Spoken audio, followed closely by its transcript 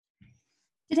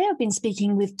Today I've been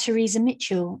speaking with Teresa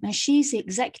Mitchell. Now, she's the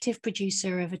executive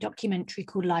producer of a documentary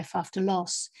called Life After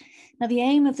Loss. Now, the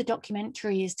aim of the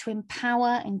documentary is to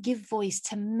empower and give voice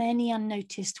to many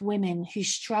unnoticed women who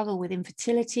struggle with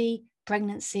infertility,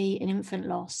 pregnancy, and infant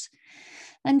loss.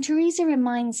 And Teresa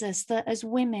reminds us that as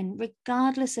women,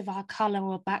 regardless of our colour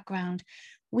or background,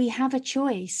 we have a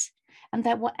choice, and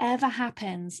that whatever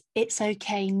happens, it's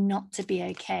okay not to be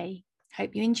okay.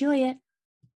 Hope you enjoy it.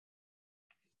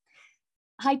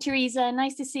 Hi, Teresa.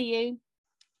 Nice to see you.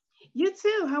 You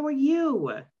too. How are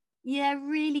you? Yeah,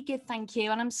 really good. Thank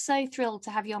you. And I'm so thrilled to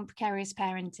have you on Precarious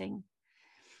Parenting.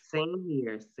 Same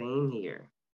here. Same here.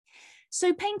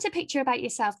 So paint a picture about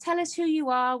yourself. Tell us who you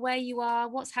are, where you are,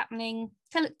 what's happening.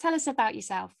 Tell us about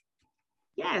yourself.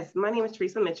 Yes, my name is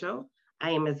Teresa Mitchell.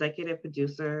 I am executive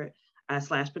producer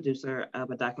slash producer of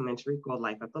a documentary called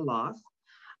Life After Loss.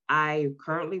 I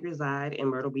currently reside in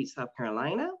Myrtle Beach, South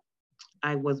Carolina.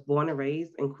 I was born and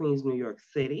raised in Queens, New York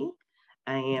City.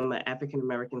 I am an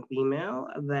African-American female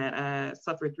that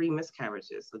suffered 3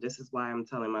 miscarriages. So this is why I'm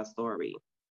telling my story.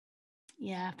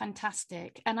 Yeah,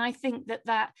 fantastic. And I think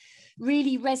that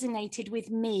really resonated with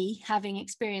me, having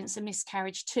experienced a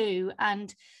miscarriage too,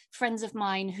 and friends of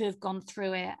mine who have gone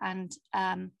through it, and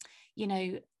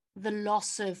the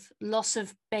loss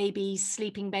of babies,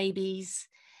 sleeping babies.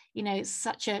 It's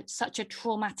such a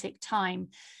traumatic time.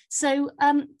 So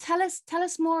tell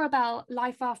us more about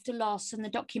Life After Loss and the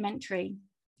documentary.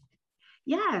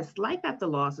 Yes, Life After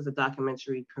Loss is a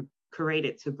documentary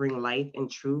created to bring life and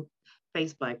truth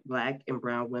faced by Black and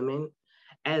Brown women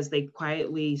as they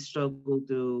quietly struggle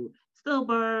through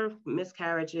stillbirth,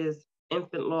 miscarriages,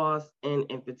 infant loss, and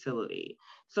infertility.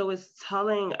 So it's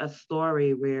telling a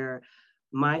story where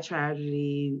my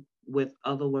tragedy with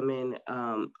other women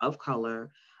of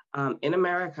color. In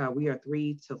America, we are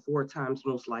 3 to 4 times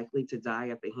most likely to die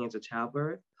at the hands of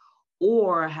childbirth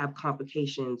or have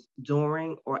complications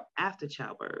during or after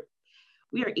childbirth.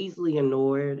 We are easily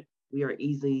ignored, we are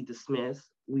easily dismissed,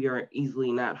 we are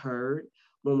easily not heard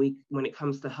when it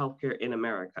comes to healthcare in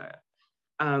America.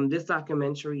 This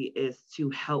documentary is to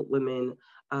help women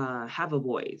have a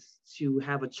voice, to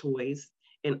have a choice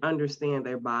and understand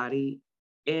their body.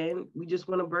 And we just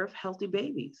want to birth healthy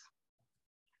babies.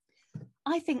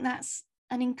 I think that's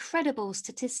an incredible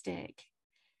statistic.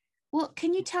 Well,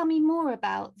 can you tell me more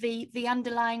about the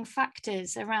underlying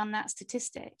factors around that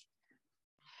statistic?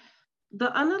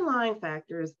 The underlying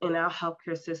factors in our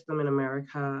healthcare system in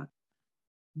America,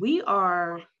 we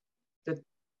are the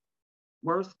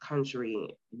worst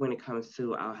country when it comes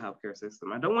to our healthcare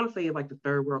system. I don't want to say like the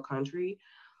third world country,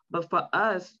 but for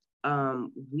us,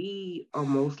 we are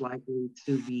most likely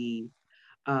to be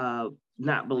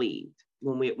not believed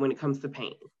when it comes to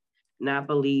pain, not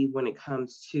believed when it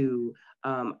comes to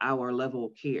our level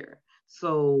of care.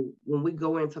 So when we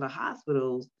go into the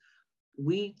hospitals,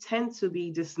 we tend to be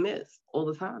dismissed all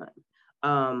the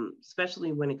time,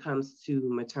 especially when it comes to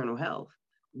maternal health.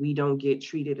 We don't get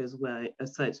treated as well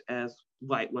as such as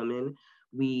white women.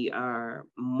 We are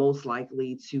most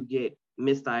likely to get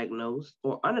misdiagnosed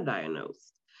or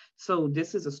underdiagnosed. So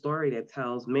this is a story that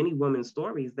tells many women's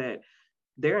stories that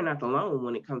they're not alone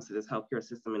when it comes to this healthcare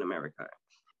system in America.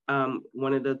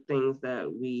 One of the things that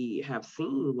we have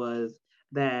seen was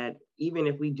that even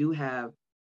if we do have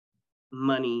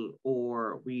money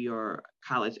or we are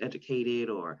college educated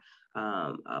or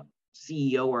a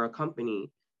CEO or a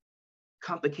company,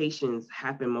 complications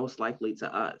happen most likely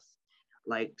to us,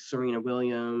 like Serena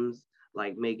Williams,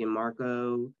 like Meghan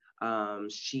Markle.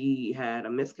 She had a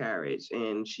miscarriage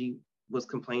and she was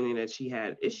complaining that she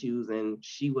had issues and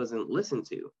she wasn't listened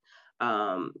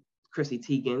to. Chrissy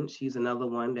Teigen, she's another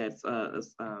one that's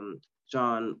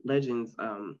John Legend's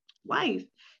wife.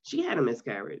 She had a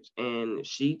miscarriage and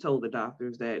she told the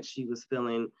doctors that she was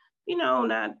feeling,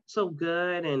 not so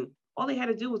good. And all they had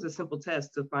to do was a simple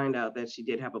test to find out that she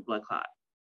did have a blood clot.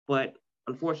 But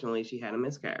unfortunately, she had a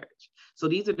miscarriage. So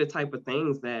these are the type of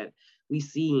things that we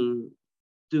see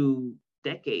through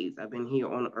decades. I've been here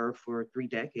on Earth for 3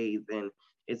 decades, and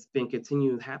it's been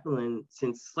continued happening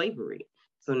since slavery.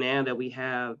 So now that we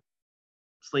have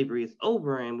slavery is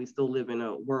over and we still live in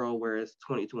a world where it's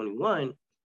 2021,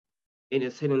 it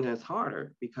is hitting us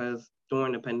harder because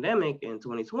during the pandemic in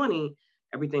 2020,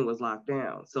 everything was locked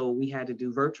down. So we had to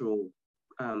do virtual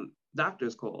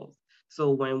doctor's calls. So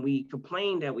when we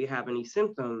complained that we have any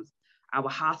symptoms, our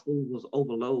hospital was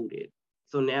overloaded.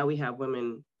 So now we have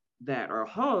women that are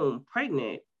home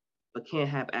pregnant, but can't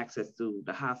have access to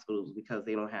the hospitals because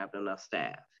they don't have enough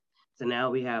staff. So now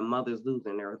we have mothers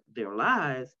losing their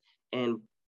lives and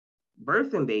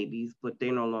birthing babies, but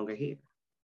they're no longer here.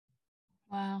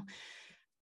 Wow.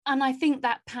 And I think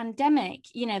that pandemic,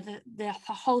 you know, the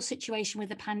whole situation with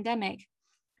the pandemic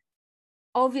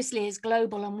obviously is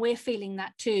global, and we're feeling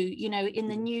that too. You know, in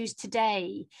the news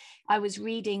today, I was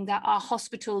reading that our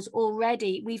hospitals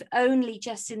already, we've only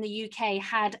just in the UK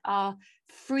had our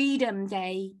Freedom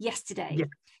Day yesterday. Yeah.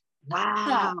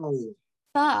 Wow.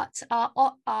 But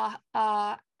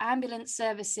our ambulance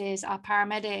services, our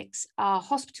paramedics, our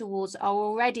hospital wards are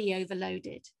already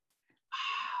overloaded.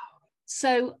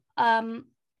 So,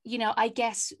 you know, I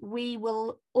guess we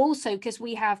will also, because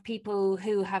we have people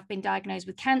who have been diagnosed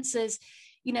with cancers,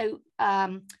 you know,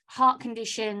 heart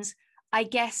conditions, I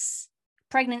guess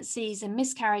pregnancies and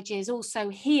miscarriages also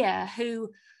here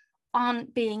who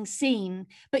aren't being seen.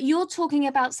 But you're talking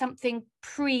about something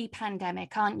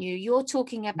pre-pandemic, aren't you? You're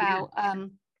talking about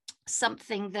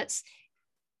something that's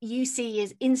you see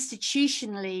as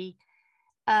institutionally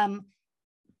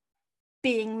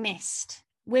being missed.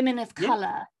 Women of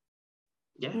color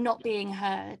not being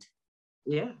heard.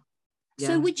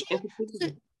 So would you?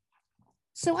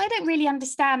 So I don't really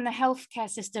understand the healthcare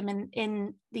system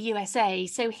in the USA.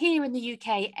 So here in the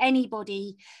UK,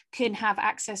 anybody can have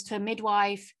access to a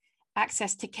midwife,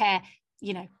 access to care,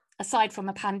 you know, aside from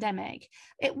a pandemic.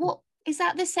 What is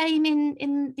that the same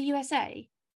in the USA?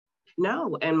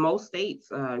 No, and most states,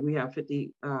 we have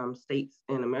 50 states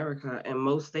in America, and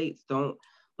most states don't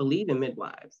believe in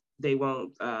midwives. They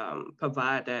won't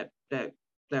provide that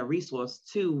resource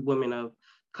to women of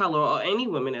color or any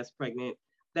women that's pregnant,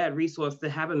 that resource to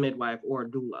have a midwife or a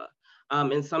doula.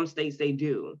 In some states they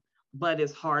do, but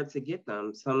it's hard to get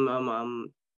them.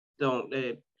 Some don't.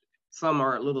 Some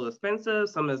are a little expensive.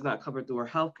 Some is not covered through our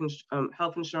health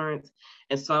insurance,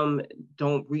 and some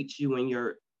don't reach you in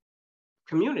your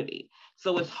community.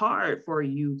 So it's hard for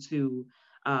you to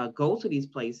go to these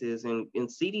places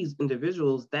and see these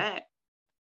individuals that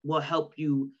will help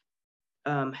you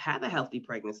have a healthy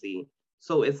pregnancy.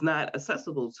 So it's not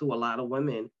accessible to a lot of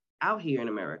women out here in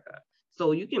America.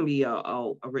 So you can be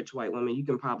a rich white woman, you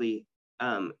can probably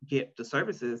get the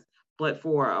services, but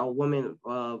for a woman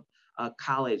of a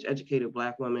college educated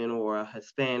Black woman or a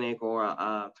Hispanic or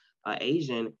a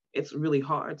Asian, it's really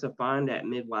hard to find that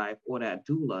midwife or that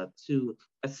doula to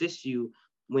assist you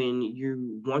when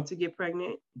you want to get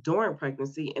pregnant, during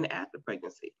pregnancy, and after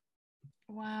pregnancy.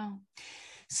 Wow.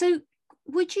 So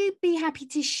would you be happy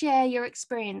to share your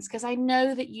experience? Because I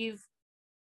know that you've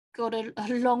got a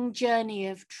long journey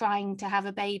of trying to have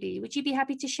a baby. Would you be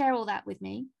happy to share all that with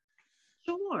me?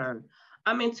 Sure.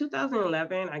 In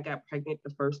 2011, I got pregnant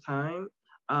the first time,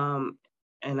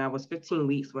 and I was 15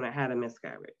 weeks when I had a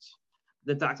miscarriage.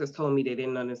 The doctors told me they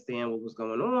didn't understand what was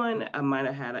going on. I might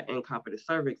have had an incompetent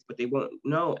cervix, but they won't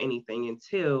know anything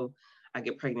until I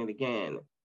get pregnant again.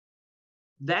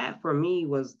 That for me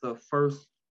was the first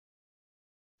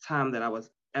time that I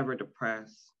was ever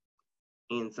depressed,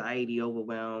 anxiety,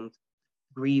 overwhelmed,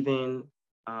 grieving,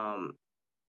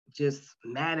 just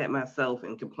mad at myself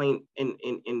and complain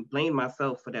and blame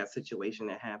myself for that situation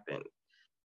that happened.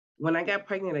 When I got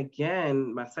pregnant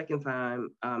again, my second time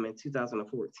in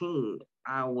 2014,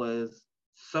 I was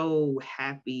so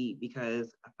happy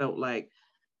because I felt like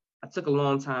I took a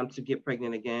long time to get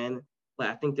pregnant again, but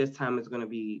I think this time is going to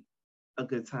be a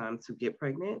good time to get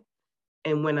pregnant.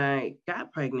 And when I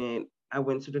got pregnant, I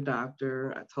went to the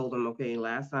doctor. I told him, okay,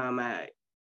 last time I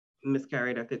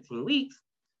miscarried at 15 weeks,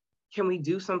 can we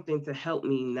do something to help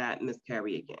me not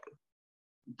miscarry again?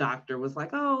 Doctor was like,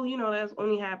 oh, that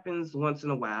only happens once in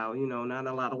a while. Not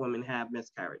a lot of women have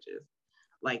miscarriages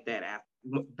like that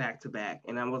back to back.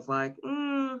 And I was like,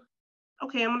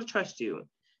 okay, I'm going to trust you.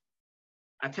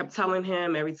 I kept telling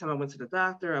him every time I went to the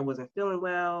doctor, I wasn't feeling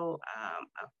well.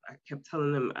 I kept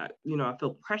telling him, I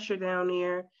feel pressure down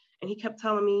there. And he kept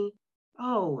telling me,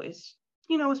 oh, it's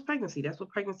pregnancy. That's what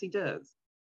pregnancy does.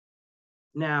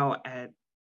 Now at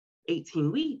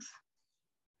 18 weeks,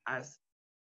 I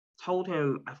told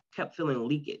him I kept feeling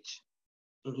leakage.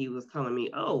 And he was telling me,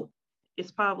 oh,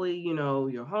 it's probably,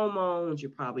 your hormones,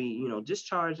 you're probably,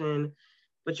 discharging,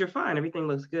 but you're fine. Everything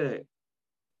looks good.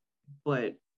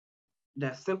 But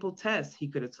that simple test he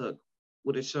could have took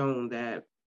would have shown that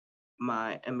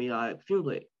my amniotic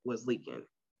fluid was leaking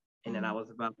and that I was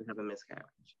about to have a miscarriage.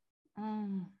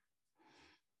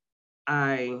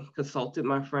 I consulted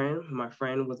my friend. My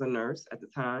friend was a nurse at the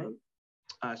time.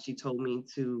 She told me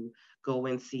to go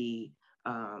and see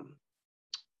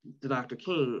the Dr.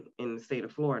 King in the state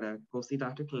of Florida. Go see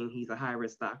Dr. King. He's a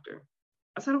high-risk doctor.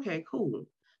 I said, okay, cool.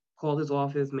 Called his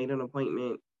office, made an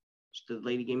appointment. The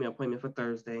lady gave me an appointment for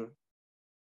Thursday.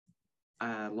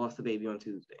 I lost the baby on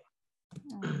Tuesday.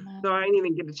 So I didn't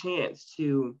even get a chance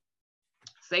to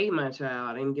save my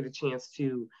child. I didn't get a chance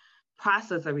to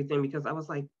process everything, because I was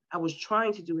like, I was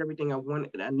trying to do everything I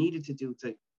needed to do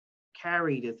to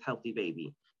carry this healthy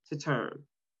baby to term.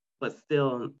 But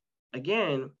still,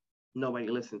 again, nobody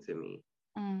listened to me.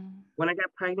 When I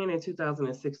got pregnant in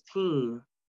 2016,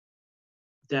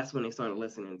 that's when they started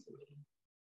listening to me.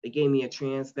 They gave me a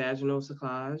transvaginal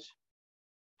cyclage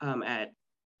at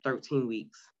 13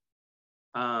 weeks.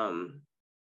 That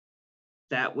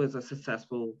was a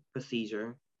successful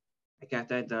procedure. I got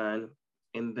that done,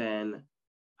 and then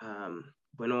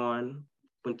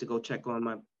went to go check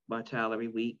on my child every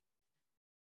week.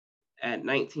 At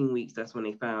 19 weeks, that's when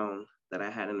they found that I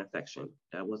had an infection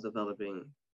that was developing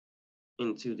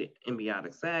into the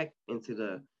amniotic sac, into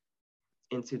the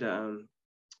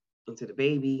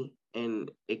baby,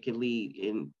 and it could lead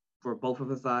in for both of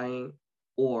us dying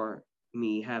or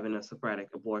me having a Socratic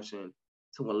abortion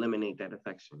to eliminate that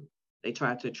infection. They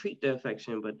tried to treat the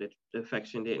infection, but the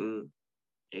infection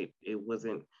it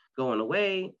wasn't going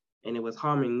away, and it was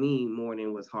harming me more than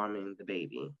it was harming the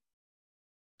baby.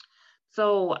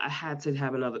 So I had to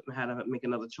make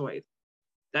another choice.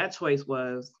 That choice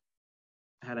was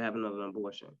I had to have another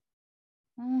abortion.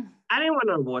 I didn't want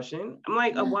an abortion. I'm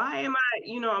like, why am I,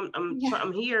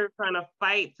 I'm here trying to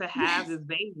fight to have this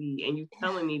baby, and you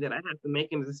telling me that I have to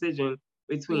make a decision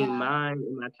between mine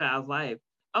and my child's life.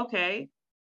 Okay,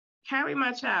 carry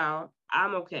my child.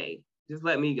 I'm okay. Just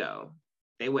let me go.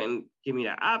 They wouldn't give me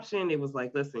that option. It was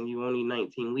like, listen, you only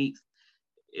 19 weeks.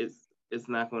 It's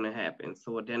not going to happen.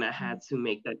 So then I had to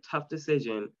make that tough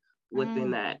decision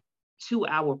within that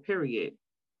 2-hour period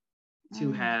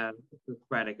to have a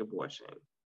Socratic abortion.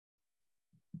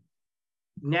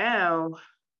 Now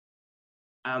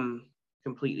I'm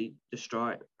completely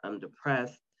distraught. I'm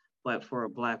depressed. But for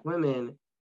Black women,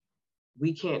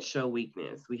 we can't show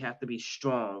weakness. We have to be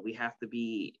strong. We have to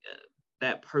be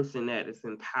that person that is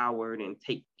empowered and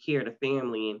take care of the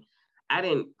family. And I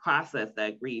didn't process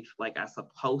that grief like I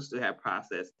supposed to have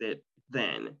processed it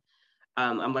then.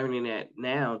 I'm learning that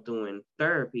now doing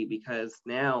therapy, because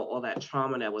now all that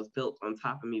trauma that was built on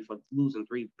top of me for losing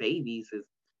 3 babies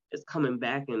is coming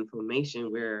back in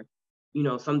formation where,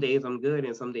 some days I'm good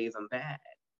and some days I'm bad.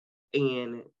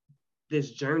 And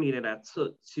this journey that I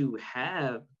took to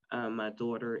have my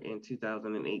daughter in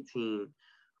 2018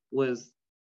 was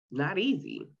not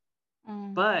easy,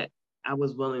 but I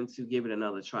was willing to give it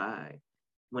another try.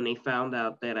 When they found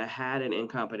out that I had an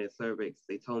incompetent cervix,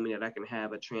 they told me that I can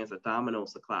have a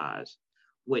transabdominal cyclage,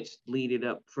 which leaded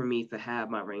up for me to have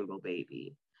my rainbow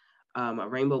baby. A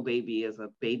rainbow baby is a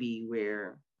baby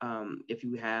where if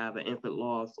you have an infant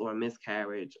loss or a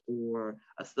miscarriage or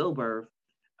a stillbirth,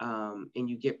 and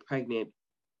you get pregnant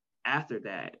after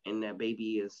that, and that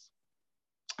baby is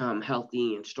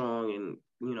healthy and strong and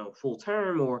full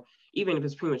term, or even if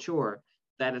it's premature,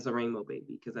 that is a rainbow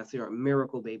baby, because that's your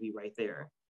miracle baby right there.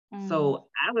 So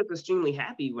I was extremely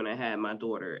happy when I had my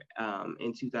daughter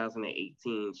in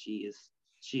 2018. She is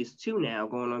 2 now,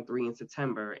 going on 3 in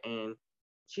September, and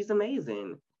she's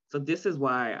amazing. So this is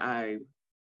why I'm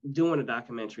doing a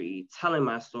documentary, telling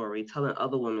my story, telling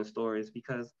other women's stories,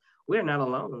 because we're not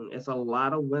alone. It's a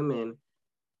lot of women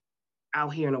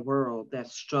out here in the world that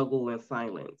struggle in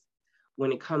silence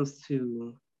when it comes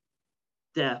to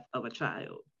death of a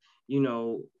child.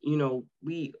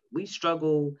 We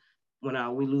struggle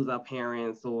when we lose our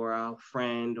parents or our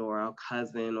friend or our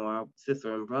cousin or our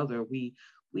sister and brother. We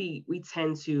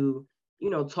tend to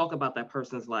talk about that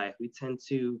person's life. We tend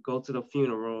to go to the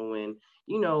funeral and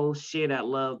share that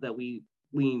love that we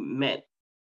met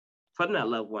from that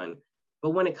loved one.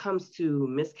 But when it comes to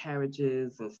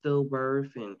miscarriages and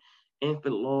stillbirth and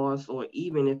infant loss, or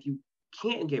even if you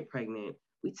can't get pregnant,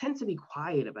 we tend to be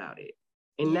quiet about it.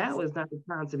 And now is not the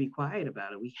time to be quiet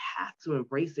about it. We have to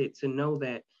embrace it, to know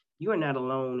that you are not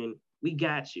alone, and we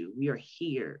got you. We are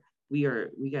here. We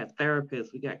got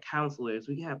therapists, we got counselors,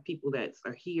 we have people that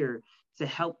are here to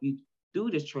help you do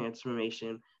this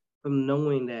transformation, from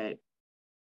knowing that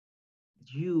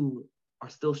you are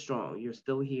still strong. You're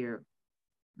still here.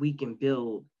 We can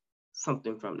build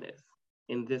something from this.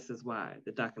 And this is why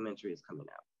the documentary is coming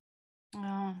out.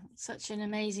 Oh, such an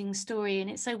amazing story. And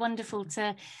it's so wonderful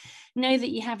to know that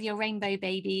you have your rainbow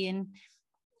baby, and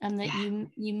that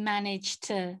you managed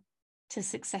to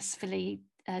successfully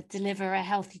deliver a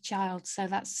healthy child. So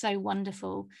that's so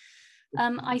wonderful.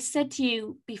 I said to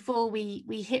you before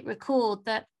we hit record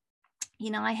that,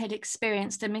 I had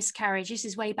experienced a miscarriage. This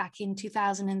is way back in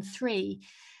 2003.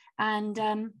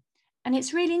 And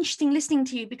it's really interesting listening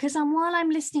to you, because while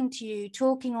I'm listening to you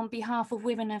talking on behalf of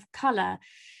women of color,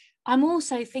 I'm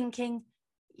also thinking,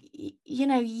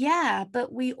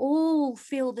 but we all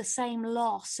feel the same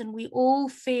loss, and we all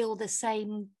feel the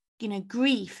same,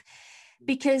 grief.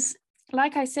 because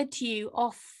like I said to you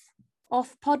off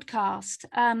podcast,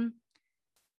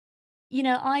 you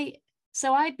know,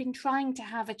 I'd been trying to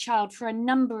have a child for a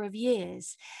number of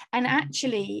years, and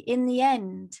actually in the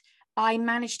end I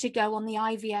managed to go on the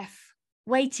IVF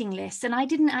waiting list, and I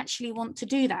didn't actually want to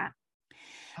do that.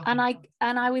 Okay.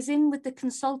 And I was in with the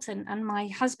consultant and my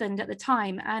husband at the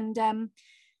time, and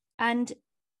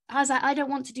I was like, I don't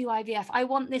want to do IVF. I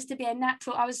want this to be a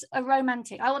natural, I was a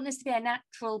romantic. I want this to be a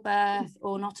natural birth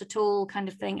or not at all kind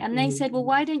of thing. And they said, well,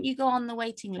 why don't you go on the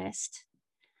waiting list?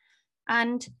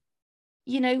 And,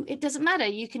 you know, it doesn't matter.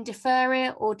 You can defer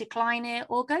it or decline it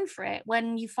or go for it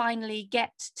when you finally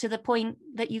get to the point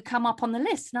that you come up on the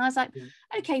list. And I was like,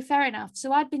 okay, fair enough.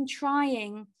 So I'd been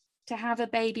trying to have a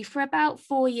baby for about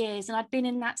 4 years. And I'd been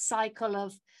in that cycle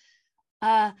of,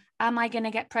 am I going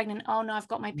to get pregnant? Oh no, I've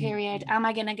got my period. Am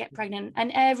I going to get pregnant?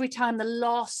 And every time the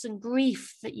loss and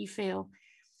grief that you feel.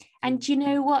 And you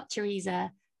know what,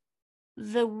 Teresa?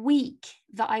 The week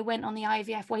that I went on the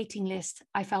IVF waiting list,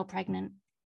 I fell pregnant.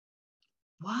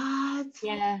 What?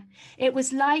 Yeah. It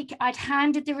was like I'd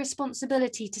handed the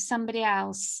responsibility to somebody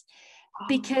else,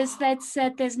 because they'd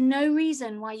said there's no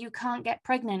reason why you can't get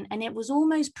pregnant. And it was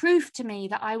almost proof to me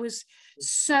that I was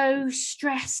so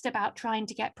stressed about trying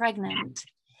to get pregnant.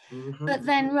 But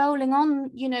then rolling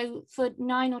on, you know, for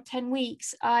 9 or 10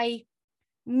 weeks, I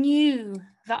knew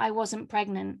that I wasn't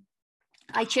pregnant.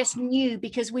 I just knew,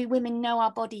 because we women know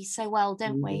our bodies so well,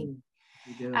 don't we?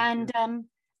 Do.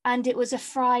 And it was a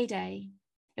Friday.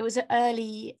 It was an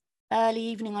early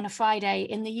evening on a Friday.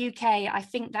 In the UK, I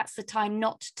think that's the time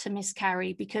not to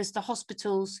miscarry, because the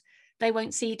hospitals, they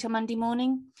won't see you till Monday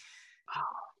morning.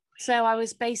 So I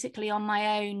was basically on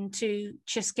my own to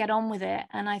just get on with it.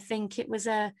 And I think it was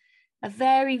a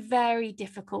very, very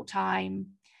difficult time.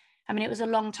 I mean, it was a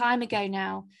long time ago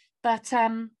now, but,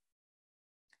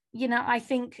 you know, I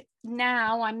think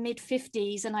now I'm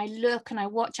mid-50s and I look and I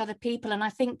watch other people, and I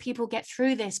think people get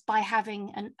through this by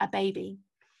having a baby.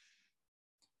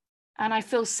 And I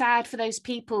feel sad for those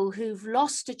people who've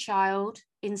lost a child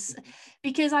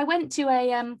because I went to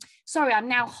a, sorry, I'm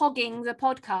now hogging the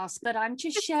podcast, but I'm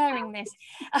just sharing this.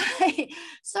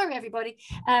 Sorry, everybody.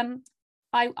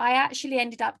 I actually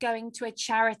ended up going to a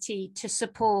charity to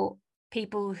support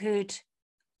people who'd,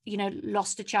 you know,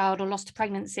 lost a child or lost a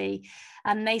pregnancy.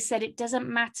 And they said it doesn't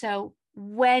matter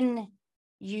when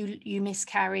you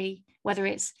miscarry, whether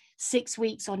it's 6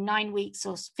 weeks or 9 weeks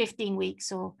or 15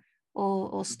 weeks or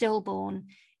stillborn,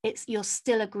 you're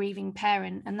still a grieving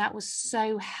parent. And that was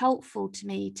so helpful to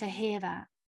me to hear that.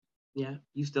 Yeah,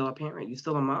 you still a parent, you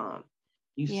still a mom,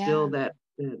 you still that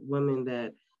woman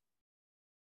that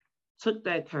took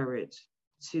that courage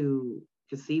to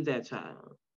conceive that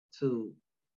child, to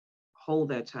hold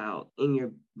that child in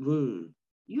your womb.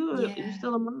 You're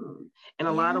still a mom. And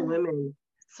a lot of women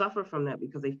suffer from that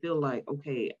because they feel like,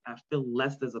 okay, I feel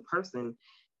less as a person.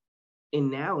 And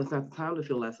now it's not the time to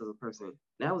feel less as a person.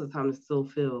 Now is the time to still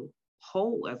feel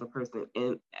whole as a person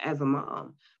and as a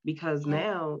mom, because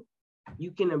now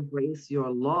you can embrace your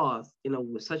loss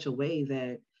in such a way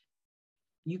that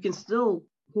you can still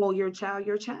call your child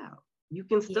your child. You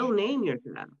can still name your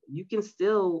child. You can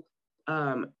still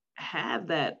have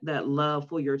that love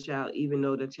for your child, even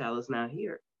though the child is not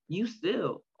here. You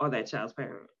still are that child's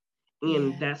parent.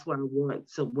 And that's what I want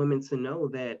women to know,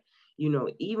 that, you know,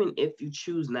 even if you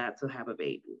choose not to have a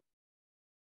baby,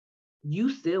 you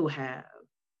still have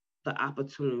the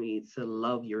opportunity to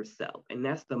love yourself. And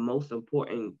that's the most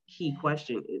important key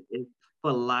question. Is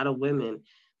for a lot of women,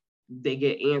 they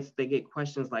get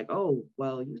questions like, oh,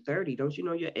 well, you're 30. Don't you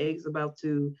know your egg's about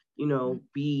to, you know,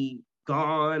 be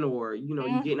gone, or, you know,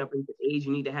 you're getting up into age,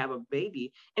 you need to have a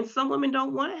baby. And some women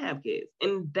don't want to have kids.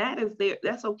 And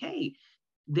that's okay.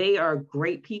 They are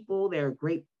great people. They're a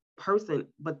great person,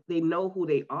 but they know who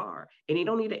they are, and they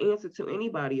don't need to answer to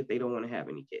anybody if they don't want to have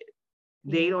any kids.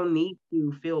 They don't need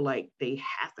to feel like they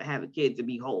have to have a kid to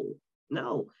be whole.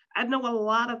 No, I know a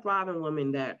lot of thriving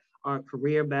women that are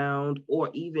career bound, or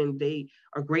even they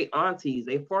are great aunties.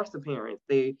 They foster parents.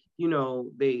 They, you know,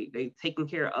 they taking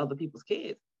care of other people's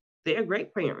kids. They're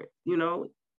great parents, you know.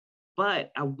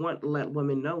 But I want to let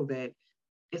women know that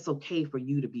it's okay for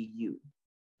you to be you.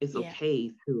 It's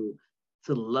okay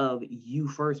to love you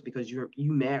first, because you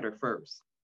matter first.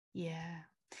 Yeah.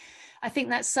 I think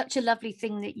that's such a lovely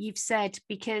thing that you've said,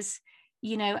 because,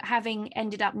 you know, having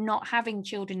ended up not having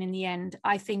children in the end,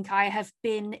 I think I have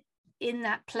been in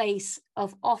that place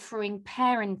of offering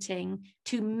parenting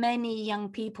to many young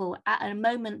people at a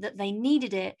moment that they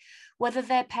needed it, whether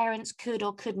their parents could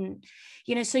or couldn't,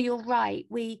 you know. So you're right.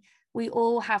 We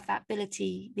all have that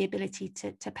ability, the ability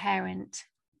to parent,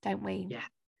 don't we? Yeah.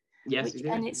 Yes, you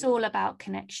did. And it's all about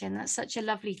connection. That's such a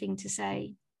lovely thing to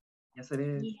say. Yes, it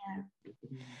is.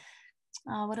 Yeah.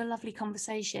 Oh, what a lovely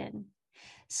conversation.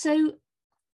 So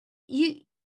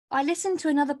I listened to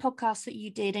another podcast that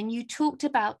you did, and you talked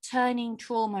about turning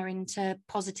trauma into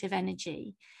positive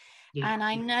energy. Yeah. And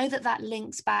I know that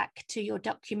links back to your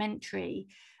documentary.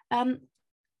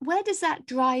 Where does that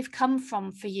drive come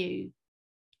from for you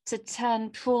to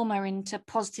turn trauma into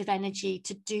positive energy,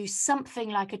 to do something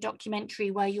like a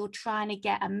documentary where you're trying to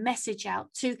get a message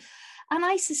out to? And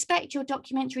I suspect your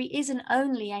documentary isn't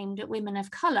only aimed at women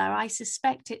of color. I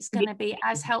suspect it's going to be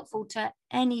as helpful to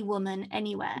any woman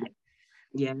anywhere.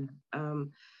 Yeah.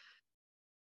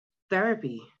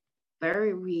 Therapy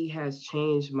has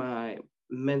changed my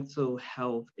mental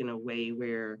health in a way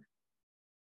where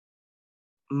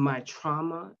my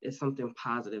trauma is something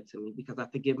positive to me, because I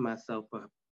forgive myself for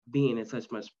being in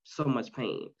so much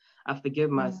pain. I forgive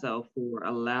myself for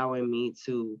allowing me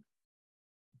to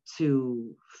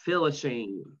feel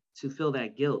ashamed, to feel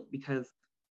that guilt, because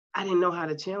I didn't know how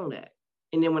to channel that.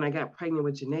 And then when I got pregnant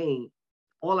with Janae,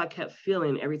 all I kept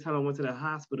feeling every time I went to the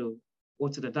hospital or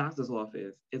to the doctor's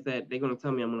office is that they're going to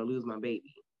tell me I'm going to lose my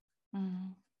baby.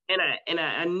 And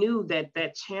I knew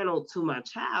that channeled to my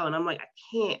child, and I'm like, I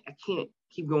can't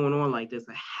keep going on like this.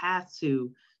 I have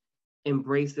to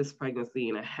embrace this pregnancy,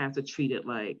 and I have to treat it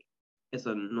like it's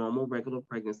a normal, regular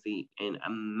pregnancy, and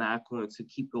I'm not going to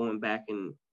keep going back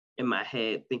in my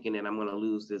head thinking that I'm going to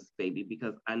lose this baby,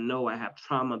 because I know I have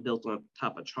trauma built on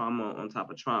top of trauma on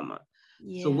top of trauma.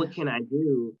 Yeah. So what can I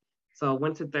do? So I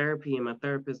went to therapy, and my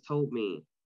therapist told me,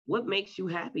 what makes you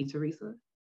happy, Teresa?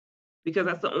 Because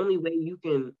that's the only way you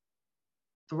can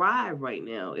thrive right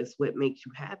now, is what makes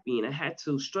you happy. And I had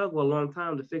to struggle a long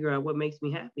time to figure out what makes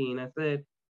me happy. And I said,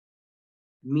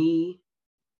 me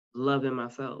loving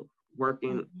myself,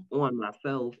 working on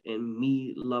myself, and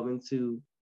me loving to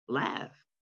laugh.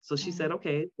 So she said,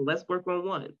 okay, well, let's work on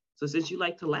one. So since you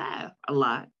like to laugh a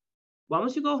lot, why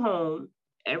don't you go home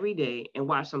every day and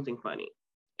watch something funny?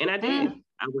 And I did.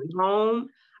 I went home,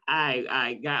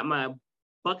 I got my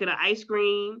bucket of ice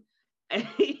cream, and,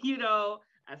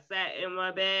 I sat in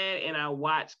my bed and I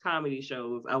watched comedy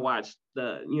shows. I watched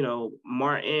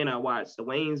Martin, I watched the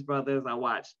Wayans Brothers, I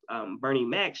watched Bernie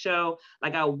Mac show.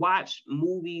 Like, I watched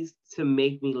movies to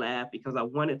make me laugh, because I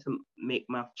wanted to make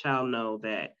my child know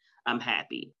that I'm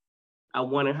happy. I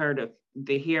wanted her to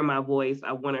hear my voice.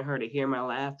 I wanted her to hear my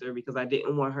laughter, because I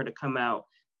didn't want her to come out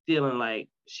feeling like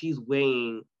she's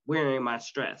wearing my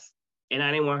stress. And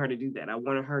I didn't want her to do that. I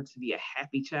wanted her to be a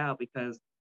happy child, because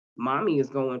mommy is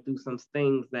going through some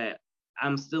things that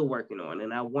I'm still working on.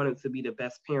 And I wanted to be the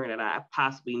best parent that I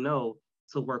possibly know,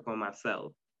 to work on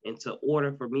myself. And in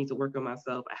order for me to work on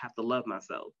myself, I have to love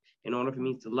myself. In order for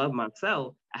me to love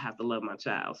myself, I have to love my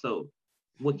child. So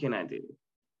what can I do?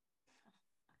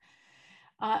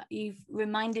 You've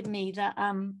reminded me that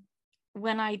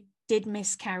when I did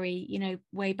miscarry,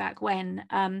 way back when,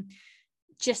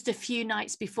 just a few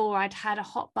nights before, I'd had a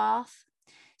hot bath.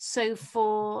 So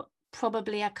for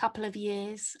probably a couple of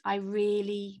years, I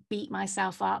really beat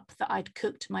myself up that I'd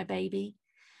cooked my baby.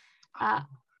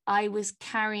 I was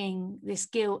carrying this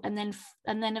guilt, and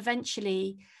then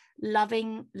eventually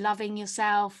loving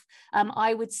yourself.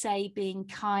 I would say being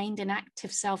kind, an act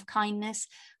of self-kindness.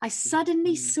 I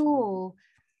suddenly saw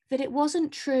that it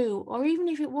wasn't true, or even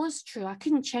if it was true, I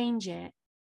couldn't change it.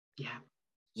 Yeah.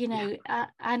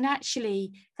 And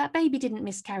actually that baby didn't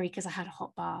miscarry because I had a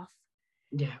hot bath.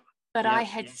 Yeah. But I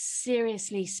had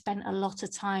seriously spent a lot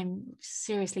of time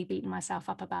seriously beating myself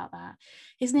up about that.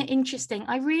 Isn't it interesting?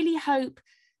 I really hope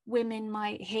women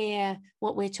might hear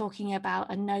what we're talking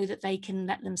about and know that they can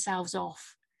let themselves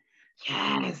off.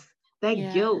 Yes. That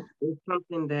guilt is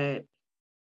something that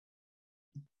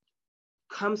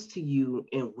comes to you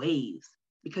in waves,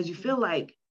 because you feel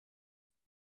like,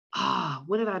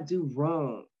 what did I do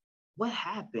wrong? What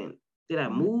happened? Did I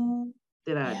move?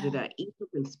 Did I eat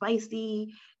something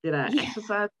spicy? Did I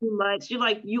exercise too much?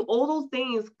 All those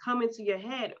things come into your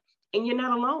head, and you're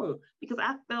not alone, because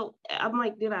I'm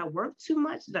like, did I work too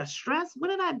much? Did I stress? What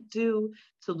did I do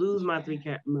to lose my three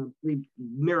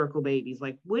miracle babies?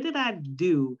 Like, what did I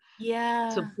do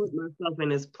to put myself in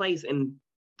this place? And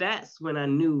that's when I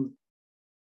knew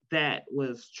that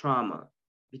was trauma,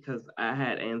 because I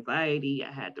had anxiety,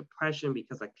 I had depression,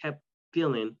 because I kept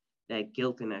feeling that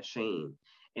guilt and that shame.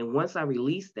 And once I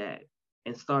released that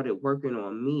and started working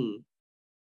on me,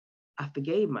 I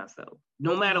forgave myself.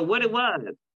 No matter what it was,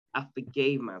 I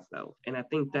forgave myself. And I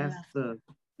think that's the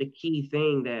key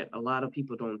thing that a lot of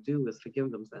people don't do, is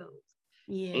forgive themselves.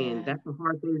 And that's a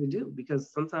hard thing to do,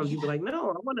 because sometimes you be like,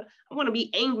 no, I want to be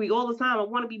angry all the time. I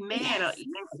want to be mad. Yes. Yeah,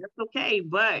 that's okay.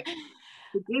 But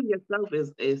forgive yourself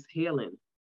is healing.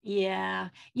 Yeah.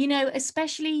 You know,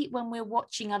 especially when we're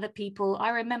watching other people. I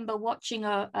remember watching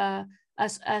a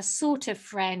sort of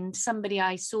friend, somebody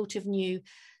I sort of knew,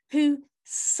 who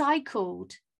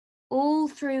cycled all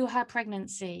through her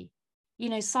pregnancy, you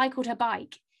know, cycled her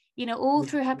bike, you know, all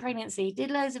through her pregnancy,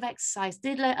 did loads of exercise,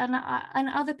 and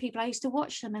other people, I used to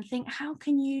watch them and think, how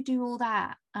can you do all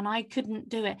that? And I couldn't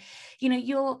do it. You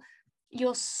know,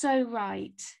 you're so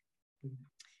right.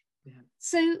 Yeah.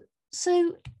 So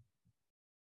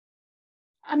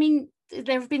I mean,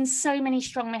 there have been so many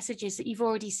strong messages that you've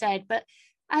already said, but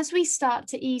as we start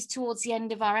to ease towards the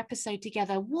end of our episode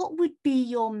together, what would be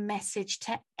your message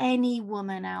to any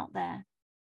woman out there?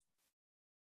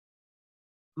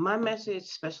 My message,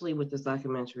 especially with this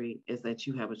documentary, is that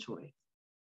you have a choice.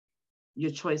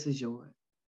 Your choice is yours.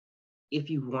 If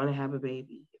you want to have a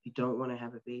baby, if you don't want to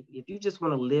have a baby, if you just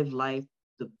want to live life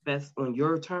the best on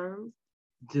your terms,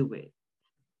 do it.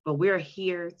 But we're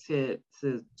here to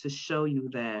show you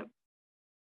that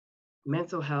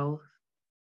mental health,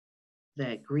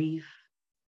 that grief,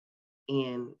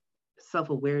 and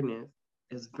self-awareness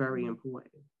is very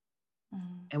important.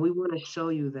 And we want to show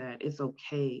you that it's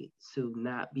okay to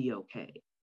not be okay.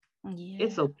 Yeah.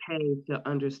 It's okay to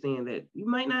understand that you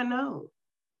might not know,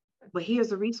 but here's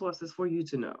the resources for you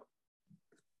to know.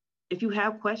 If you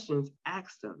have questions,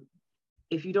 ask them.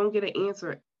 If you don't get an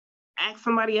answer, ask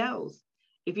somebody else.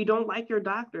 If you don't like your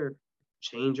doctor,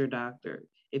 change your doctor.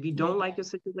 If you don't like your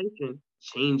situation,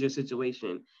 change your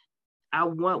situation. I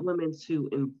want women to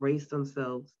embrace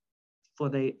themselves for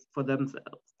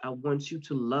themselves. I want you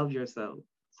to love yourself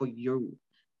for you.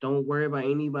 Don't worry about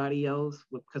anybody else,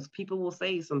 because people will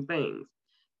say some things.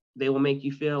 They will make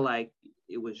you feel like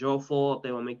it was your fault.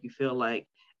 They will make you feel like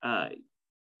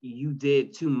you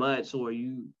did too much, or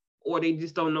they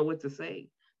just don't know what to say.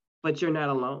 But you're not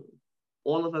alone.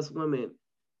 All of us women,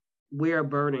 we're a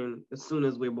burden as soon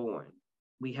as we're born.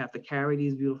 We have to carry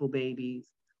these beautiful babies.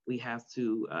 We have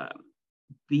to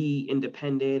be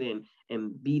independent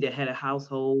and be the head of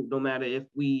household, no matter if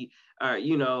we are,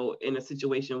 in a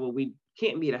situation where we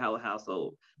can't be the head of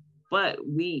household. But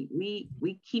we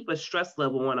keep a stress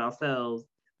level on ourselves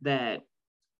that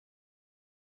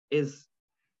is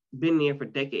been there for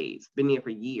decades, been there for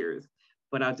years.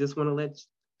 But I just want to let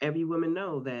every woman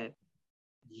know that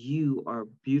you are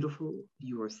beautiful,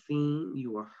 you are seen,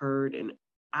 you are heard, and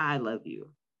I love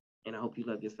you. And I hope you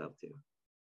love yourself too.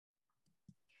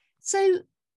 So,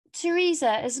 Teresa,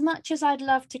 as much as I'd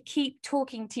love to keep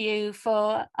talking to you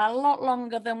for a lot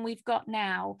longer than we've got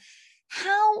now,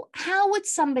 how would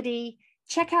somebody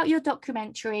check out your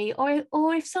documentary, or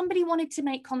if somebody wanted to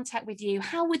make contact with you,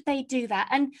 how would they do that?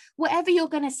 And whatever you're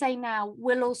going to say now,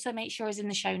 we'll also make sure is in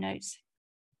the show notes.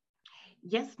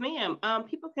 Yes, ma'am.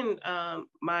 People can,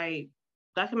 my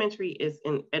documentary is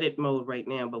in edit mode right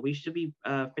now, but we should be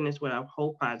finished with our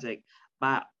whole project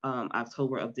by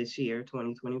October of this year,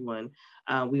 2021.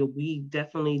 We'll be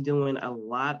definitely doing a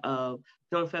lot of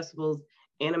film festivals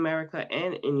in America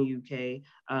and in the UK.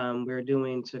 We're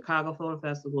doing Chicago Film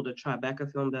Festival, the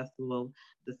Tribeca Film Festival,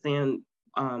 the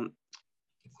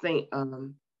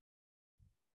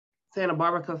Santa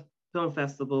Barbara Film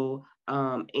Festival,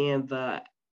 and the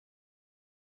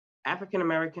African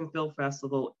American Film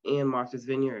Festival in Martha's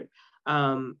Vineyard.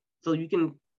 So you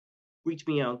can reach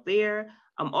me out there.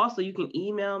 Also, you can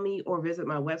email me or visit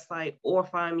my website or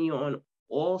find me on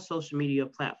all social media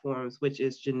platforms, which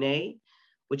is Jhene,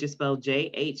 which is spelled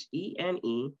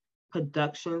Jhene,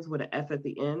 Productions with an S at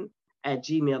the end, at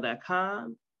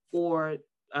gmail.com, or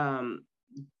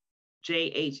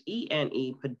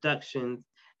Jhene Productions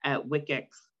at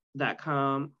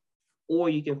wikex.com, or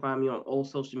you can find me on all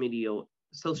social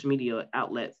media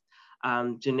outlets,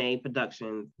 Jhene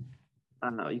Productions.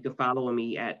 You can follow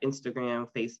me at Instagram,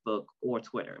 Facebook, or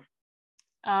Twitter.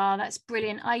 Oh, that's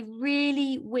brilliant. I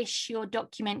really wish your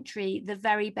documentary the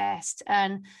very best.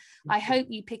 And I hope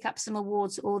you pick up some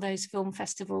awards at all those film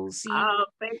festivals.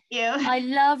 Thank you. I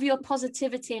love your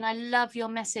positivity and I love your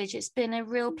message. It's been a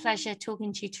real pleasure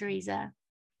talking to you, Teresa.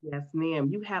 Yes, ma'am.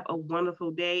 You have a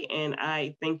wonderful day. And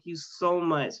I thank you so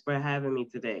much for having me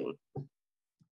today.